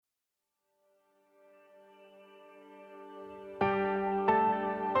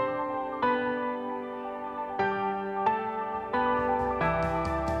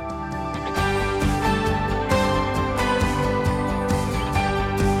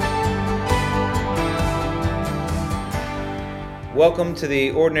Welcome to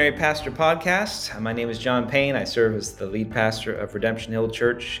the Ordinary Pastor Podcast. My name is John Payne. I serve as the lead pastor of Redemption Hill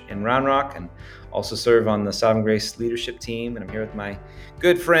Church in Round Rock and also serve on the Sovereign Grace leadership team. And I'm here with my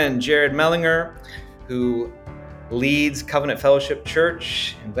good friend, Jared Mellinger, who leads Covenant Fellowship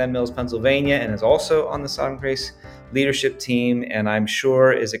Church in Glen Mills, Pennsylvania, and is also on the Sovereign Grace leadership team. And I'm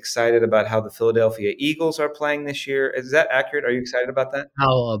sure is excited about how the Philadelphia Eagles are playing this year. Is that accurate? Are you excited about that?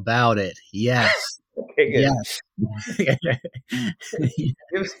 How about it? Yes. Okay, good. Yes.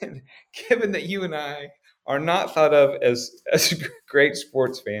 Given that you and I are not thought of as great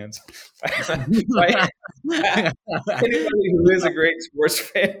sports fans, by anybody who is a great sports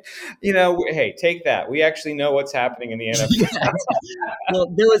fan, hey, take that. We actually know what's happening in the NFL.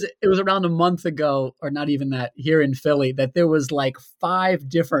 Well, it was around a month ago, or not even that, here in Philly, that there was like 5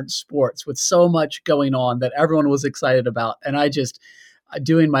 different sports with so much going on that everyone was excited about, and I just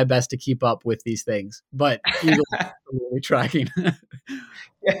doing my best to keep up with these things, but Eagles are really tracking.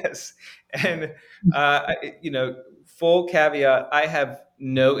 Yes. And, full caveat, I have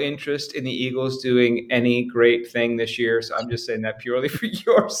no interest in the Eagles doing any great thing this year. So I'm just saying that purely for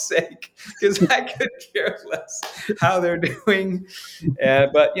your sake, because I could care less how they're doing.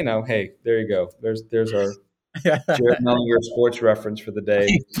 But, hey, there you go. There's our Jared Mellinger sports reference for the day.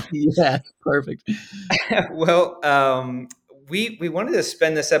 Yeah, perfect. Well, we wanted to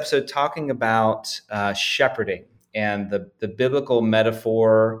spend this episode talking about shepherding and the biblical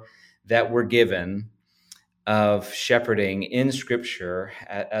metaphor that we're given of shepherding in Scripture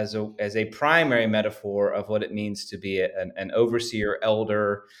as a primary metaphor of what it means to be an overseer,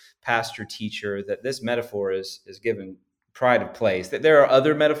 elder, pastor, teacher. That this metaphor is given pride of place. That there are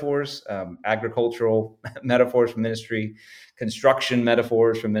other metaphors, agricultural metaphors for ministry, construction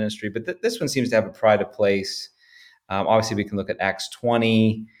metaphors for ministry, but this one seems to have a pride of place. Obviously, we can look at Acts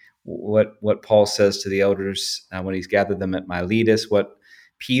 20, what Paul says to the elders when he's gathered them at Miletus, what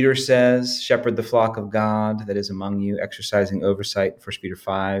Peter says, shepherd the flock of God that is among you, exercising oversight, 1 Peter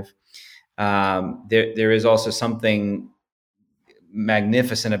 5. There is also something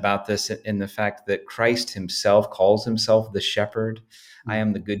magnificent about this in the fact that Christ himself calls himself the shepherd. I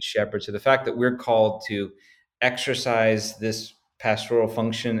am the good shepherd. So the fact that we're called to exercise this pastoral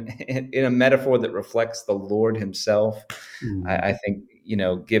function in a metaphor that reflects the Lord himself, I think,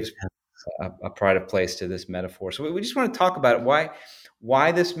 gives a pride of place to this metaphor. So we just want to talk about it.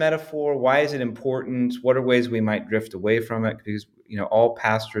 Why this metaphor? Why is it important? What are ways we might drift away from it? Because, all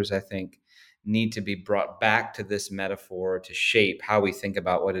pastors, I think, need to be brought back to this metaphor to shape how we think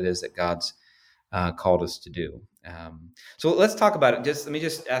about what it is that God's called us to do. So let's talk about it. Let me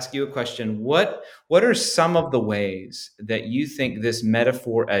just ask you a question. What are some of the ways that you think this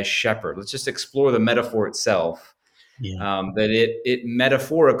metaphor as shepherd, let's just explore the metaphor itself, that it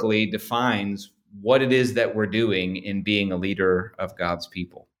metaphorically defines what it is that we're doing in being a leader of God's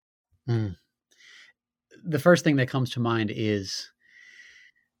people? The first thing that comes to mind is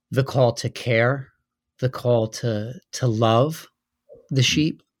the call to care, the call to love the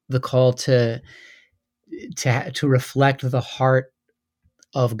sheep, the call to reflect the heart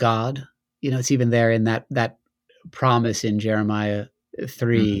of God. It's even there in that promise in Jeremiah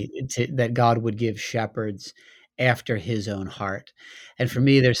 3 that God would give shepherds after his own heart. And for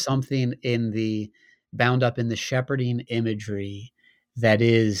me, there's something bound up in the shepherding imagery that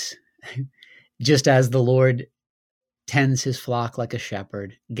is just as the Lord tends his flock like a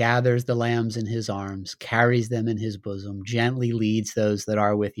shepherd, gathers the lambs in his arms, carries them in his bosom, gently leads those that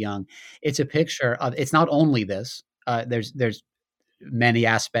are with young. It's a picture of, it's not only this, there's many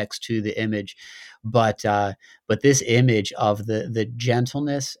aspects to the image, but this image of the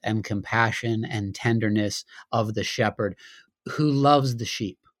gentleness and compassion and tenderness of the shepherd who loves the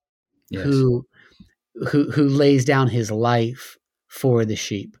sheep, yes, who lays down his life for the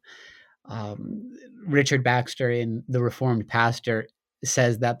sheep. Richard Baxter in The Reformed Pastor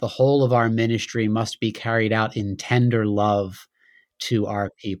says that the whole of our ministry must be carried out in tender love to our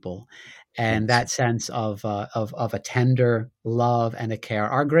people. And that sense of a tender love and a care.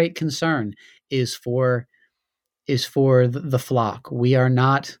 Our great concern is for the flock. We are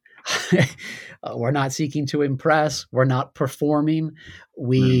not we're not seeking to impress. We're not performing.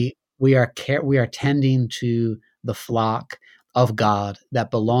 We are tending to the flock of God that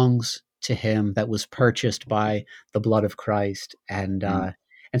belongs to him, that was purchased by the blood of Christ. And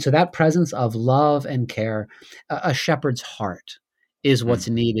so that presence of love and care, a shepherd's heart, is what's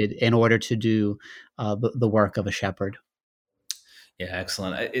needed in order to do the work of a shepherd. Yeah,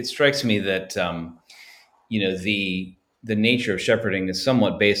 excellent. It strikes me that, the nature of shepherding is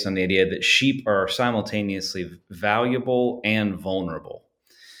somewhat based on the idea that sheep are simultaneously valuable and vulnerable.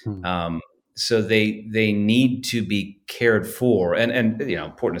 So they need to be cared for, and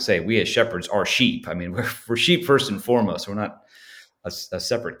important to say, we as shepherds are sheep. I mean, we're sheep first and foremost. We're not a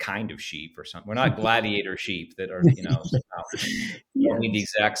separate kind of sheep or something. We're not gladiator sheep that are somehow don't need the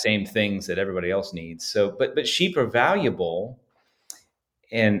Yes. exact same things that everybody else needs. So, but sheep are valuable,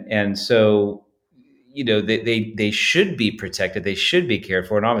 and so they should be protected. They should be cared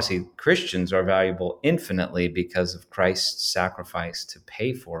for, and obviously Christians are valuable infinitely because of Christ's sacrifice to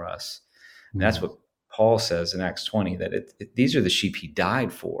pay for us. And that's Mm, what Paul says in Acts 20, that these are the sheep he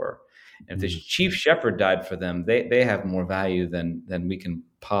died for. And if the mm, chief shepherd died for them, they have more value than we can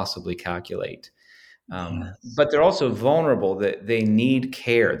possibly calculate. yes. But they're also vulnerable. That they need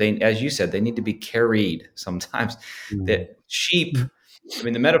care. They, as you said, they need to be carried sometimes. Mm, That sheep, I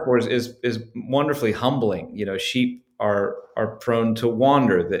mean, the metaphor is wonderfully humbling. Sheep are prone to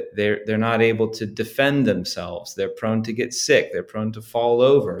wander. That they're not able to defend themselves. They're prone to get sick. They're prone to fall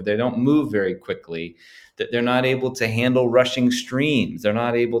over. They don't move very quickly. That they're not able to handle rushing streams. They're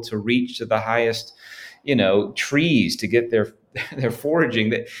not able to reach to the highest, trees to get their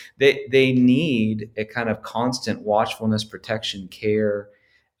foraging. They need a kind of constant watchfulness, protection, care.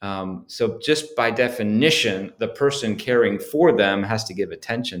 So just by definition, the person caring for them has to give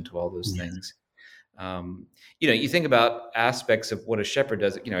attention to all those yeah. things. You think about aspects of what a shepherd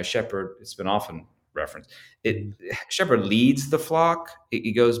does. A shepherd, it's been often referenced. Mm, Shepherd leads the flock.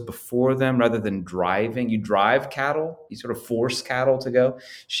 He goes before them rather than driving. You drive cattle. You sort of force cattle to go.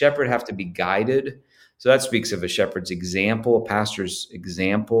 Shepherd have to be guided. So that speaks of a shepherd's example, a pastor's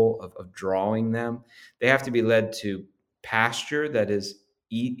example of drawing them. They have to be led to pasture that is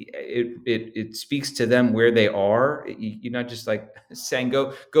it speaks to them where they are. You're not just like saying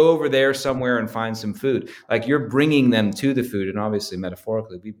go over there somewhere and find some food. Like, you're bringing them to the food, and obviously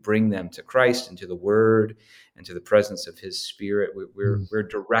metaphorically we bring them to Christ and to the Word and to the presence of His Spirit. mm, We're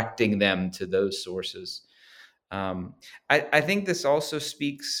directing them to those sources. I think this also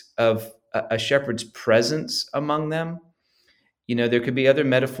speaks of a shepherd's presence among them. There could be other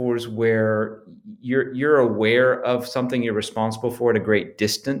metaphors where you're aware of something you're responsible for at a great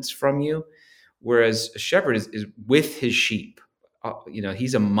distance from you, whereas a shepherd is with his sheep.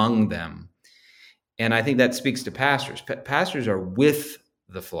 He's among them, and I think that speaks to pastors. Pastors are with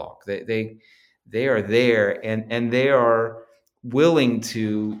the flock. They are there, and they are willing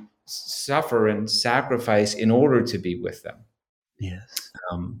to suffer and sacrifice in order to be with them. yes.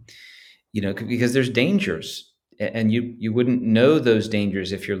 Um, because there's dangers, and you wouldn't know those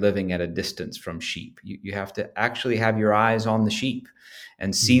dangers if you're living at a distance from sheep. You have to actually have your eyes on the sheep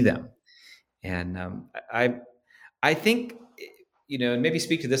and see Mm, them. And I think, and maybe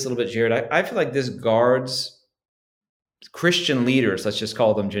speak to this a little bit, Jared. I feel like this guards Christian leaders, let's just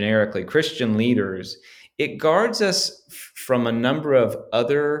call them generically Christian leaders. It guards us from a number of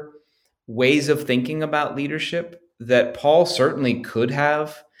other ways of thinking about leadership that Paul certainly could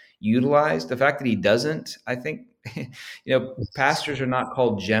have utilized. The fact that he doesn't, I think, yes. pastors are not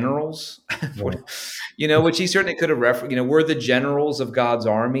called generals, Right. which he certainly could have referenced. We're the generals of God's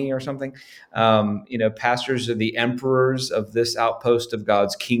army or something. Pastors are the emperors of this outpost of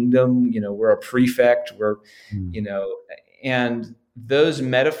God's kingdom. We're a prefect. We're, Mm, you know, and those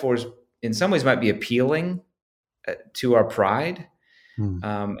metaphors in some ways might be appealing to our pride. mm,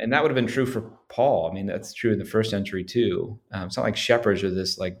 And that would have been true for Paul. I mean, that's true in the first century too. It's not like shepherds are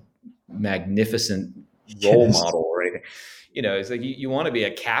this like magnificent role yes. model or anything. It's like you want to be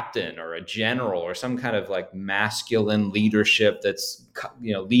a captain or a general or some kind of like masculine leadership that's,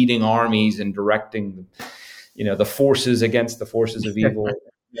 leading armies and directing, the forces against the forces of evil.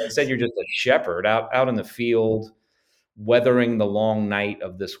 Instead, you're just a shepherd out in the field, weathering the long night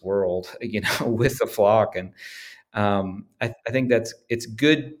of this world, with the flock. And I think it's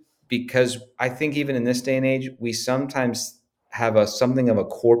good, because I think even in this day and age, we sometimes have something of a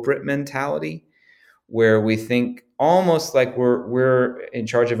corporate mentality where we think almost like we're in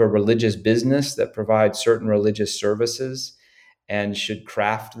charge of a religious business that provides certain religious services and should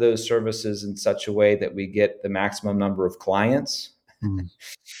craft those services in such a way that we get the maximum number of clients, Mm,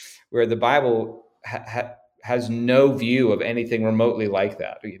 where the Bible has no view of anything remotely like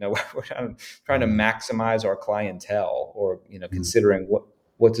that. We're trying to mm, maximize our clientele, or mm, considering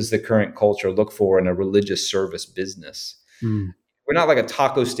what does the current culture look for in a religious service business. mm, We're not like a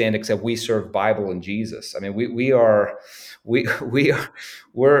taco stand, except we serve Bible and Jesus. I mean, we are we are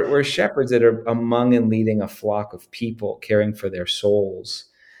we're shepherds that are among and leading a flock of people, caring for their souls.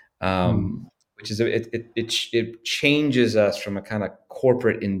 mm. Which is it changes us from a kind of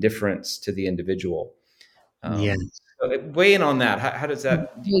corporate indifference to the individual. Yes. So weigh in on that. How does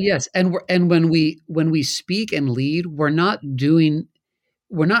that? Well, yes, and when we speak and lead, we're not doing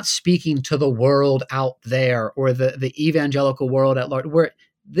we're not speaking to the world out there or the evangelical world at large.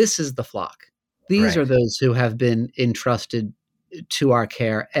 This is the flock. These Right. are those who have been entrusted to our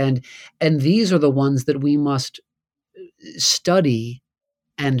care, and these are the ones that we must study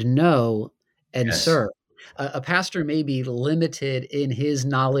and know and Yes. serve. A pastor may be limited in his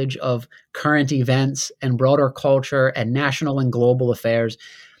knowledge of current events and broader culture and national and global affairs.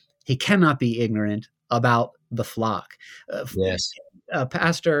 He cannot be ignorant about the flock. Yes. A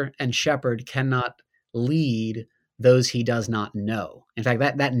pastor and shepherd cannot lead those he does not know. In fact,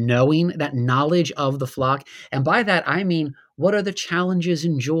 that knowing, that knowledge of the flock, and by that I mean, what are the challenges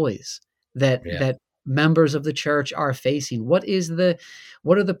and joys Yeah. that members of the church are facing? What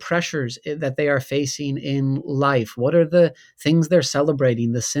are the pressures that they are facing in life? What are the things they're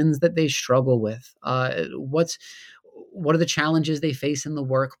celebrating? The sins that they struggle with? What are the challenges they face in the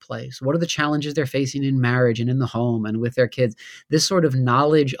workplace? What are the challenges they're facing in marriage and in the home and with their kids? This sort of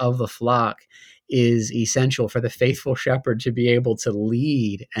knowledge of the flock is essential for the faithful shepherd to be able to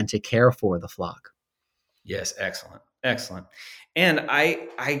lead and to care for the flock. Yes. Excellent. Excellent. And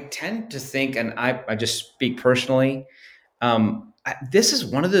I tend to think, and I just speak personally, this is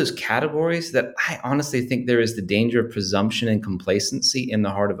one of those categories that I honestly think there is the danger of presumption and complacency in the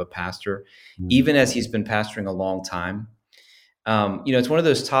heart of a pastor, even as he's been pastoring a long time. It's one of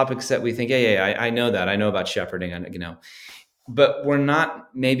those topics that we think, yeah, I know that. I know about shepherding, but we're not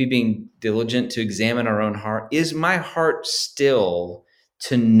maybe being diligent to examine our own heart. Is my heart still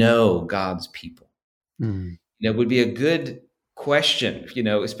to know God's people? Mm. It would be a good question,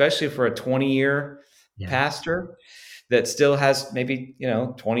 especially for a 20-year pastor that still has maybe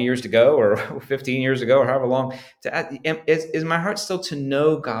 20 years to go or 15 years to go or however long. Is my heart still to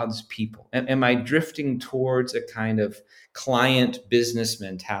know God's people? Am I drifting towards a kind of client business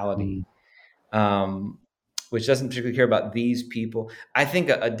mentality, which doesn't particularly care about these people? I think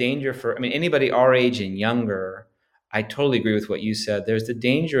a danger for anybody our age and younger. I totally agree with what you said. There's the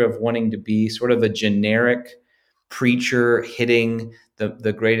danger of wanting to be sort of a generic preacher hitting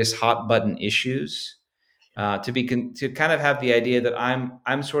the greatest hot button issues. To kind of have the idea that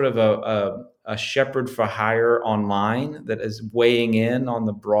I'm sort of a shepherd for hire online that is weighing in on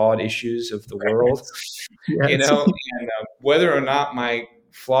the broad issues of the world, Yes. and whether or not my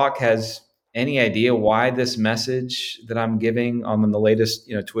flock has any idea why this message that I'm giving on the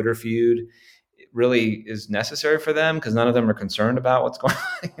latest Twitter feud really is necessary for them, because none of them are concerned about what's going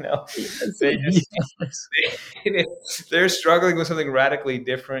on. They're struggling with something radically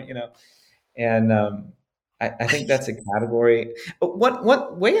different, and I think that's a category. But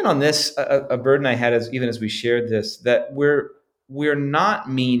what weigh in on this? A burden I had as we shared this, that we're not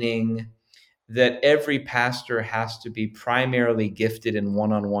meaning that every pastor has to be primarily gifted in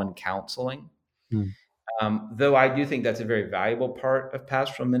one-on-one counseling. Though I do think that's a very valuable part of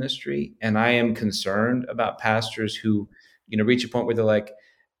pastoral ministry, and I am concerned about pastors who, reach a point where they're like,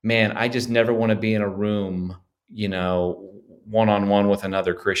 "Man, I just never want to be in a room, one-on-one with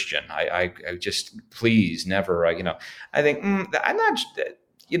another Christian. I just please never." I think I'm not.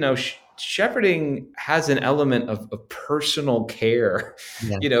 Shepherding has an element of personal care.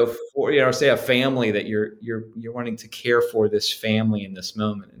 For say a family that you're wanting to care for this family in this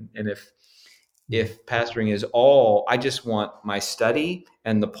moment, and if pastoring is all, I just want my study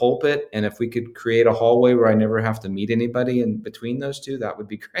and the pulpit, and if we could create a hallway where I never have to meet anybody in between those two, that would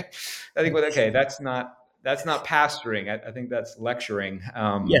be great. I think, okay, that's not pastoring. I think that's lecturing.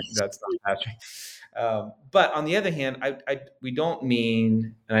 Yes. That's not pastoring. But on the other hand, we don't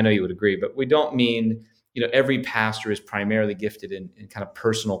mean, and I know you would agree, but we don't mean every pastor is primarily gifted in kind of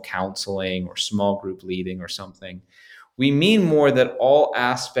personal counseling or small group leading or something. We mean more that all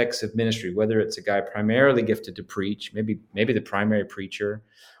aspects of ministry, whether it's a guy primarily gifted to preach, maybe the primary preacher,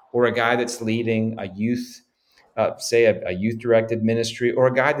 or a guy that's leading a youth, say a youth-directed ministry, or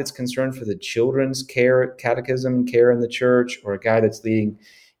a guy that's concerned for the children's care, catechism and care in the church, or a guy that's leading,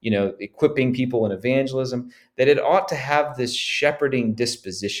 equipping people in evangelism, that it ought to have this shepherding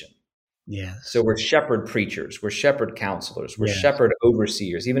disposition. Yes. So we're shepherd preachers, we're shepherd counselors, we're shepherd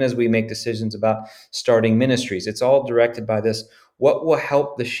overseers. Even as we make decisions about starting ministries, it's all directed by this: what will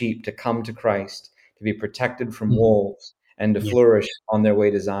help the sheep to come to Christ, to be protected from wolves, and to flourish on their way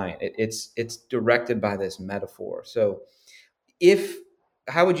to Zion. It's directed by this metaphor. So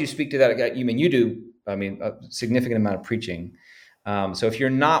how would you speak to that? You do, a significant amount of preaching. So if you're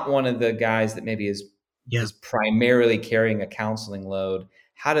not one of the guys that maybe is primarily carrying a counseling load,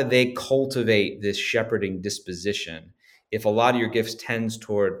 how do they cultivate this shepherding disposition if a lot of your gifts tends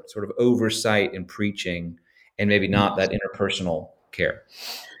toward sort of oversight and preaching and maybe not that interpersonal care?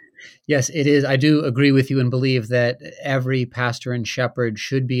 Yes, it is. I do agree with you and believe that every pastor and shepherd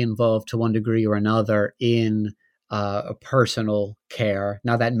should be involved to one degree or another in personal care.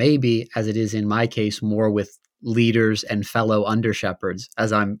 Now, that may be, as it is in my case, more with leaders and fellow under shepherds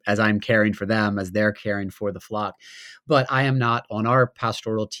as I'm caring for them as they're caring for the flock. But I am not on our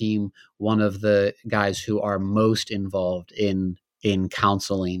pastoral team one of the guys who are most involved in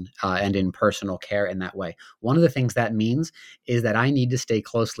counseling and in personal care in that way. One of the things that means is that I need to stay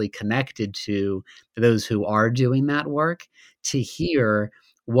closely connected to those who are doing that work to hear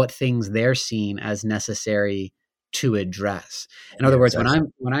what things they're seeing as necessary to address. In other Yes, words,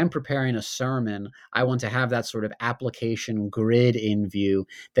 excellent. when I'm preparing a sermon, I want to have that sort of application grid in view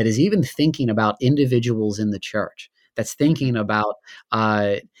that is even thinking about individuals in the church. That's Mhm. thinking about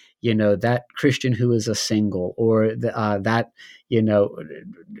that Christian who is a single, or that you know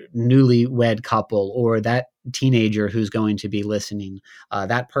newlywed couple, or that teenager who's going to be listening,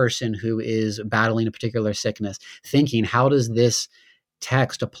 that person who is battling a particular sickness, thinking, how does this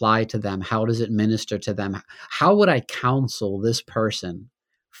text apply to them? How does it minister to them? How would I counsel this person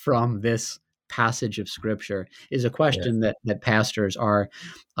from this passage of scripture is a Yeah. question that pastors are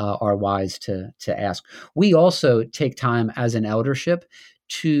wise to ask. We also take time as an eldership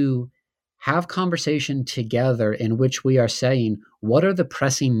to have conversation together in which we are saying, what are the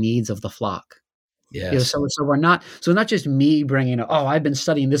pressing needs of the flock? Yes. So we're not, so not just me bringing, oh, I've been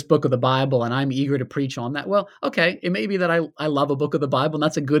studying this book of the Bible and I'm eager to preach on that. Well, okay, it may be that I love a book of the Bible and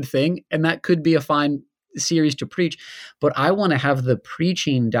that's a good thing, and that could be a fine series to preach. But I want to have the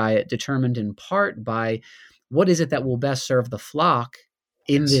preaching diet determined in part by what is it that will best serve the flock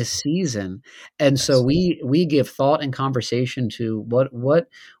in Yes. this season. And so Yes. we give thought and conversation to what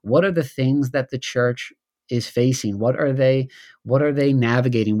are the things that the church is facing. What are they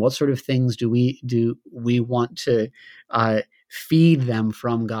navigating? What sort of things do we want to feed them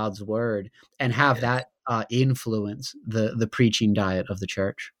from God's word and have Yes. that influence the preaching diet of the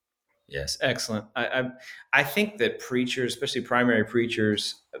church? Yes, excellent. I think that preachers, especially primary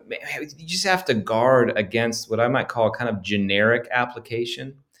preachers, man, you just have to guard against what I might call kind of generic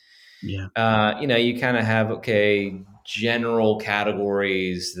application. Yeah. You kind of have general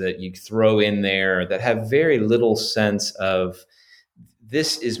categories that you throw in there that have very little sense of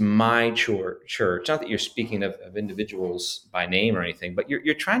this is my church. Not that you're speaking of individuals by name or anything, but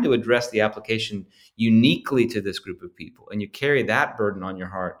you're trying to address the application uniquely to this group of people, and you carry that burden on your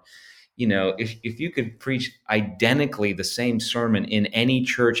heart. If you could preach identically the same sermon in any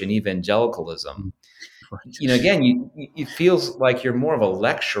church in evangelicalism, Mm. Right. again, it feels like you're more of a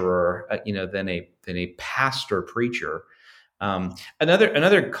lecturer, than a pastor preacher.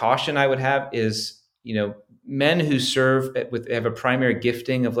 Another caution I would have is, men who serve have a primary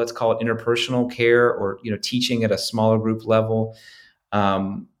gifting of, let's call it, interpersonal care, or teaching at a smaller group level.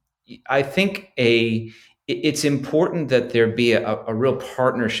 Um, I think it's important that there be a real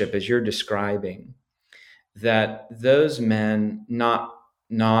partnership, as you're describing, that those men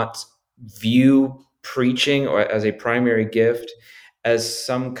not view preaching or as a primary gift as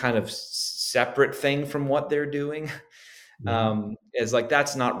some kind of separate thing from what they're doing. Yeah. Is like,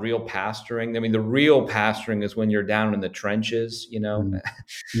 that's not real pastoring. I mean, the real pastoring is when you're down in the trenches. Mm.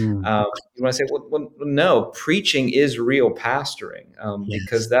 Mm. You want to say, well, no, preaching is real pastoring,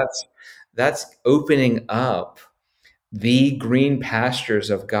 because Yes. that's opening up the green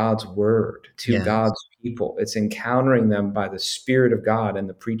pastures of God's word to Yes. God's people. It's encountering them by the Spirit of God in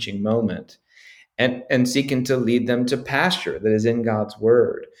the preaching moment, and seeking to lead them to pasture that is in God's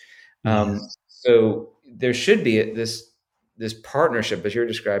word. Yes. So there should be this partnership, as you're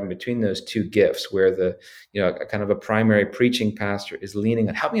describing, between those two gifts, where the a kind of a primary preaching pastor is leaning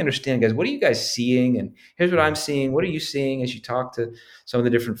on, help me understand, guys, what are you guys seeing, and here's what I'm seeing. What are you seeing as you talk to some of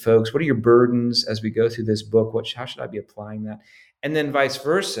the different folks? What are your burdens as we go through this book? How should I be applying that? And then vice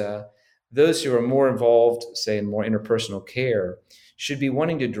versa, those who are more involved, say, in more interpersonal care, should be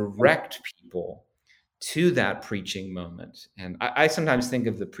wanting to direct people to that preaching moment. And I sometimes think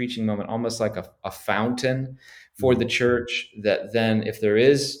of the preaching moment almost like a fountain for Mm. the church, that then, if there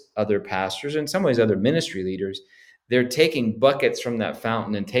is other pastors, in some ways other ministry leaders, they're taking buckets from that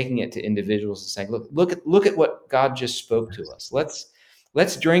fountain and taking it to individuals and saying, look at what God just spoke to us.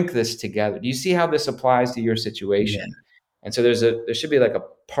 Let's drink this together. Do you see how this applies to your Yeah. situation? And so there should be like a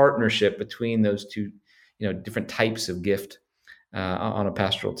partnership between those two, different types of gift, on a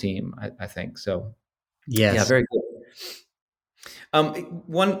pastoral team, I think. So yeah, Yes. very good.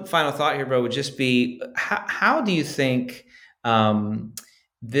 One final thought here, bro, would just be, how do you think,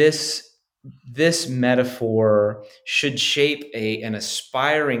 this this metaphor should shape an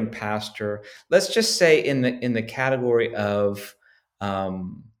aspiring pastor? Let's just say in the category of,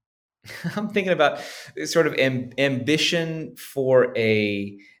 um, I'm thinking about sort of ambition for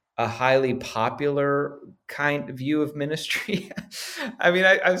a highly popular kind of view of ministry. I mean,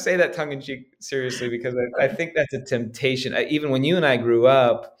 I say that tongue in cheek seriously because I think that's a temptation. Even when you and I grew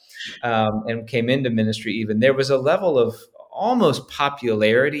up and came into ministry, even there was a level of almost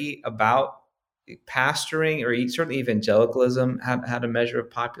popularity about pastoring, or certainly evangelicalism had a measure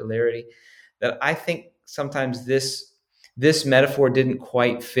of popularity that I think sometimes this metaphor didn't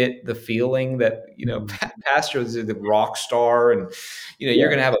quite fit the feeling that, pastors are the rock star, and you're Yeah.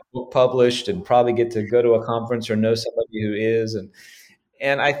 going to have a book published and probably get to go to a conference or know somebody who is,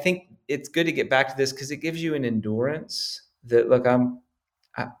 and I think it's good to get back to this because it gives you an endurance that, look,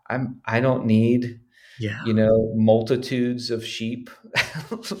 I don't need Yeah. multitudes of sheep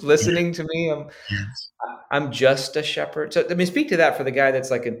listening to me. Yes. I'm just a shepherd. So, I mean, speak to that for the guy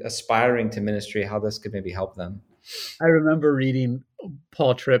that's like aspiring to ministry, how this could maybe help them. I remember reading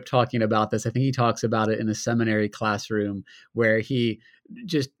Paul Tripp talking about this. I think he talks about it in a seminary classroom where he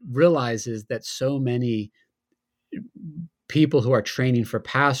just realizes that so many people who are training for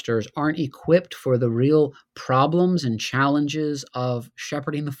pastors aren't equipped for the real problems and challenges of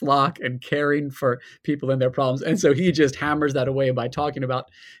shepherding the flock and caring for people and their problems. And so he just hammers that away by talking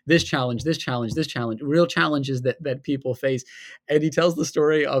about this challenge, this challenge, this challenge, real challenges that people face. And he tells the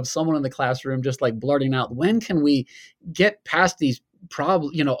story of someone in the classroom just like blurting out, when can we get past these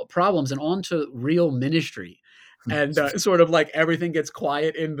problems and onto real ministry? And sort of like everything gets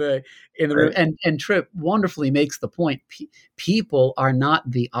quiet in the room. And Tripp wonderfully makes the point: people are not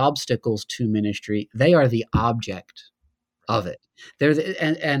the obstacles to ministry; they are the object of it.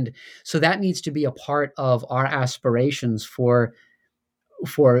 And so that needs to be a part of our aspirations for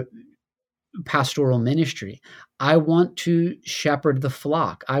pastoral ministry. I want to shepherd the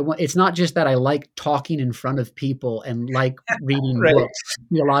flock. It's not just that I like talking in front of people and like reading Right. books.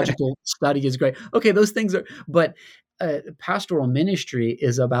 Theological study is great. Okay, those things are, but pastoral ministry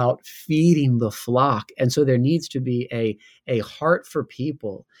is about feeding the flock. And so there needs to be a heart for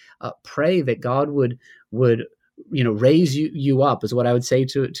people. Pray that God would raise you up, is what I would say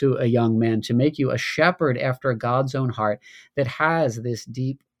to a young man, to make you a shepherd after God's own heart that has this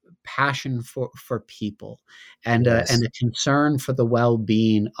deep passion for people and Yes. a concern for the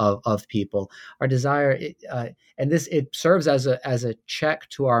well-being of people. Our desire, and this, it serves as a check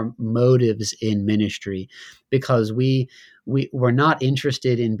to our motives in ministry, because we're not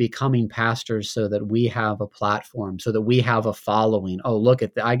interested in becoming pastors so that we have a platform, so that we have a following. Oh, look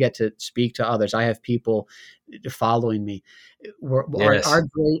at I get to speak to others. I have people following me. Yes.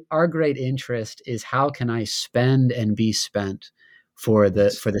 Our great interest is, how can I spend and be spent for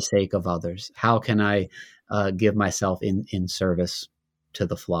Yes. the sake of others? How can I give myself in service to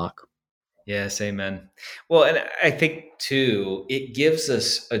the flock? Yes, amen. Well, and I think too, it gives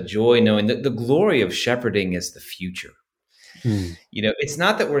us a joy knowing that the glory of shepherding is the future. Mm. It's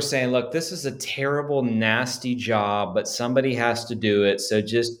not that we're saying, look, this is a terrible, nasty job, but somebody has to do it. So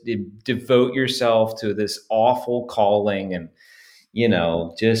just devote yourself to this awful calling, and,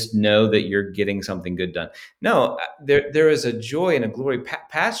 just know that you're getting something good done. No, there is a joy and a glory.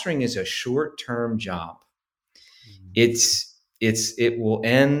 Pastoring is a short-term job. It will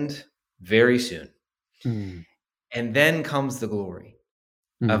end very soon. Mm. And then comes the glory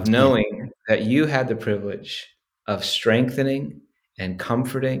of Yeah. knowing that you had the privilege of strengthening and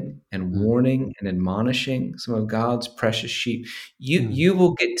comforting and Mm. warning and admonishing some of God's precious sheep. Mm. You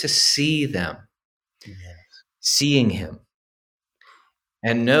will get to see them, Yes. seeing him,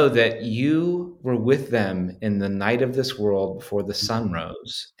 and know that you were with them in the night of this world before the sun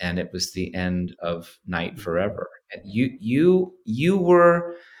rose, and it was the end of night forever. And you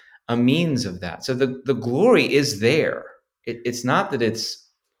were a means of that. So the glory is there. It's not that it's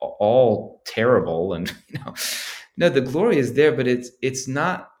all terrible, and no, the glory is there, but it's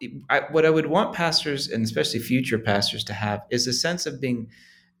not. What I would want pastors, and especially future pastors, to have is a sense of being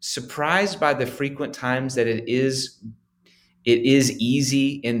surprised by the frequent times that it is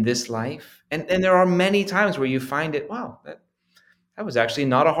easy in this life, and there are many times where you find it. Wow, that was actually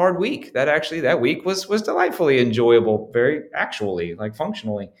not a hard week. That week was delightfully enjoyable, very actually, like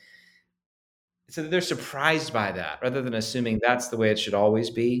functionally. So they're surprised by that rather than assuming that's the way it should always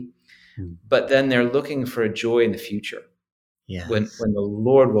be. Mm. But then they're looking for a joy in the future when Yes. the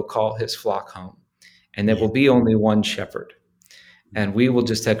Lord will call his flock home, and there Yeah. will be only one shepherd, and we will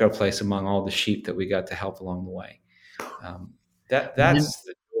just take our place among all the sheep that we got to help along the way. When, That's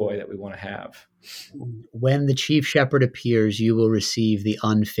the joy that we want to have. when the chief shepherd appears, you will receive the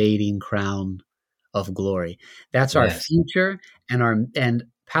unfading crown of glory. That's our Yes. future, and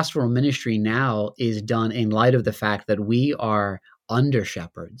pastoral ministry now is done in light of the fact that we are under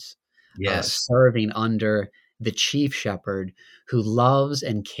shepherds. Yes. serving under the chief shepherd who loves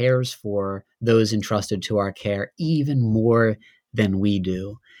and cares for those entrusted to our care even more than we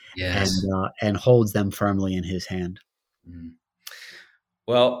do, Yes. and holds them firmly in his hand. Mm.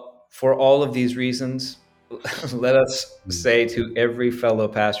 Well, for all of these reasons, let us say to every fellow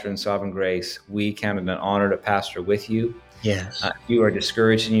pastor in Sovereign Grace, we count it an honor to pastor with you. Yes. If you are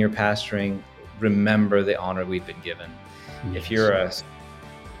discouraged in your pastoring, remember the honor we've been given. Yes. If you're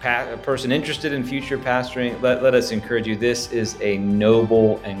a person interested in future pastoring, let us encourage you. This is a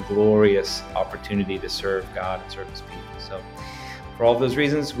noble and glorious opportunity to serve God and serve his people. So for all those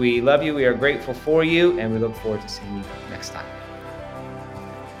reasons, we love you. We are grateful for you, and we look forward to seeing you next time.